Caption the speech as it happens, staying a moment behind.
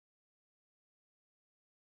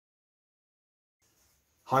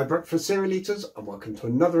Hi breakfast cereal eaters, and welcome to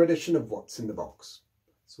another edition of What's in the Box.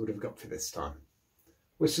 So what have we got for this time?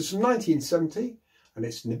 Well, this is from 1970 and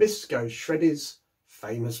it's Nabisco Shreddies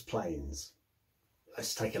Famous Planes.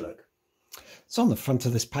 Let's take a look. So on the front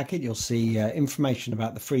of this packet you'll see information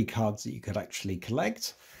about the free cards that you could actually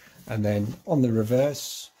collect, and then on the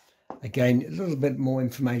reverse again a little bit more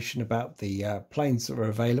information about the planes that are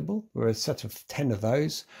available. There are a set of 10 of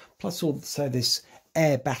those, plus also this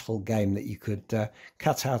air battle game that you could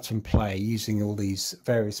cut out and play using all these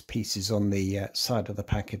various pieces on the side of the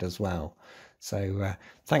packet as well. So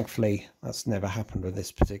thankfully that's never happened with this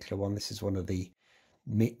particular one. This is one of the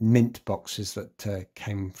mint boxes that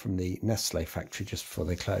came from the Nestle factory just before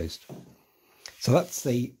they closed. So that's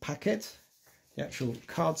the packet. The actual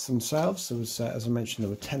cards themselves, there was, as I mentioned, there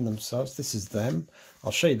were 10 themselves. This is them.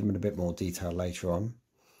 I'll show you them in a bit more detail later on.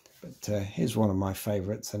 But here's one of my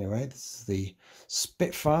favourites anyway. This is the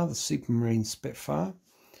Spitfire, the Supermarine Spitfire,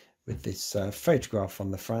 with this photograph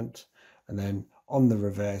on the front, and then on the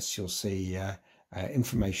reverse you'll see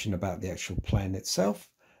information about the actual plane itself.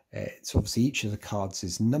 It's obviously each of the cards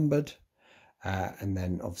is numbered, and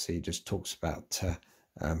then obviously it just talks about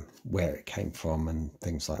where it came from and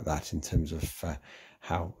things like that in terms of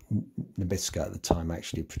how Nabisco at the time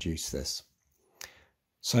actually produced this.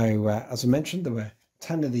 So as I mentioned, there were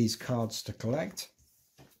 10 of these cards to collect,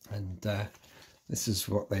 and this is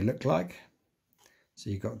what they look like. So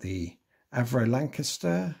you've got the Avro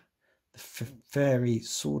Lancaster, the Fairey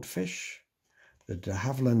Swordfish, the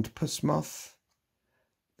Havilland Puss Moth,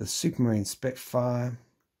 the Supermarine Spitfire,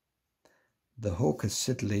 the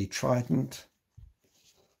Siddeley Trident,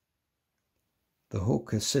 the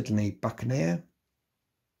Siddeley Buccaneer,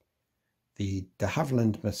 the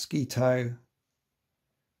Havilland Mosquitto,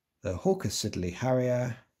 the Siddeley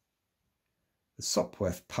Harrier, the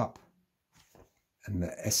Sopworth Pup and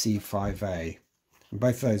the SE5A. And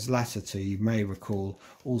both those latter two, you may recall,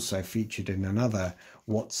 also featured in another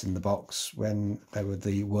What's in the Box when they were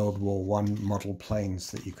the World War I model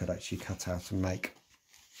planes that you could actually cut out and make.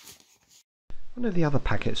 One of the other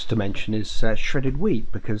packets to mention is shredded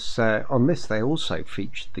wheat, because on this they also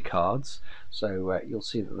featured the cards. So you'll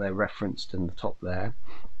see that they're referenced in the top there.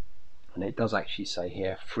 And it does actually say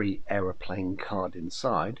here free aeroplane card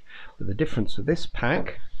inside, but the difference with this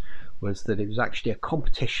pack was that it was actually a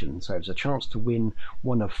competition, so it was a chance to win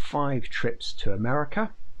one of 5 trips to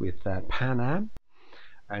America with Pan Am.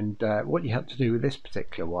 And what you had to do with this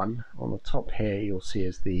particular one, on the top here you'll see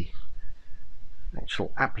is the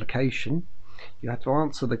actual application. You had to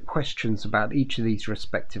answer the questions about each of these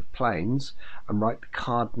respective planes and write the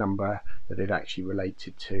card number that it actually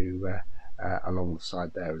related to along the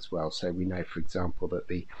side there as well. So we know, for example, that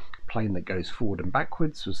the plane that goes forward and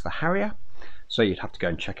backwards was the Harrier, so you'd have to go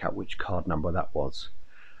and check out which card number that was.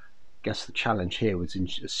 I guess the challenge here was in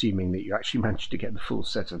assuming that you actually managed to get the full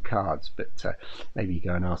set of cards, but maybe you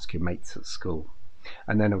go and ask your mates at school.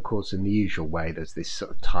 And then of course in the usual way there's this sort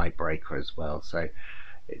of tiebreaker as well. So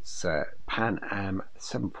it's Pan Am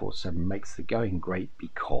 747 makes the going great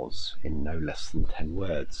because, in no less than 10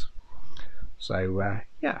 words. So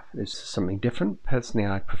yeah, this is something different. Personally,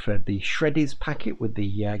 I preferred the Shreddies packet with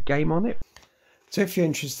the game on it. So if you're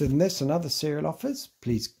interested in this and other cereal offers,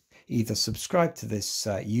 please either subscribe to this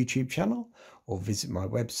YouTube channel or visit my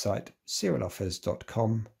website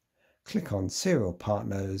cerealoffers.com, click on Cereal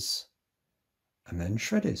Partners and then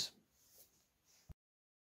Shreddies.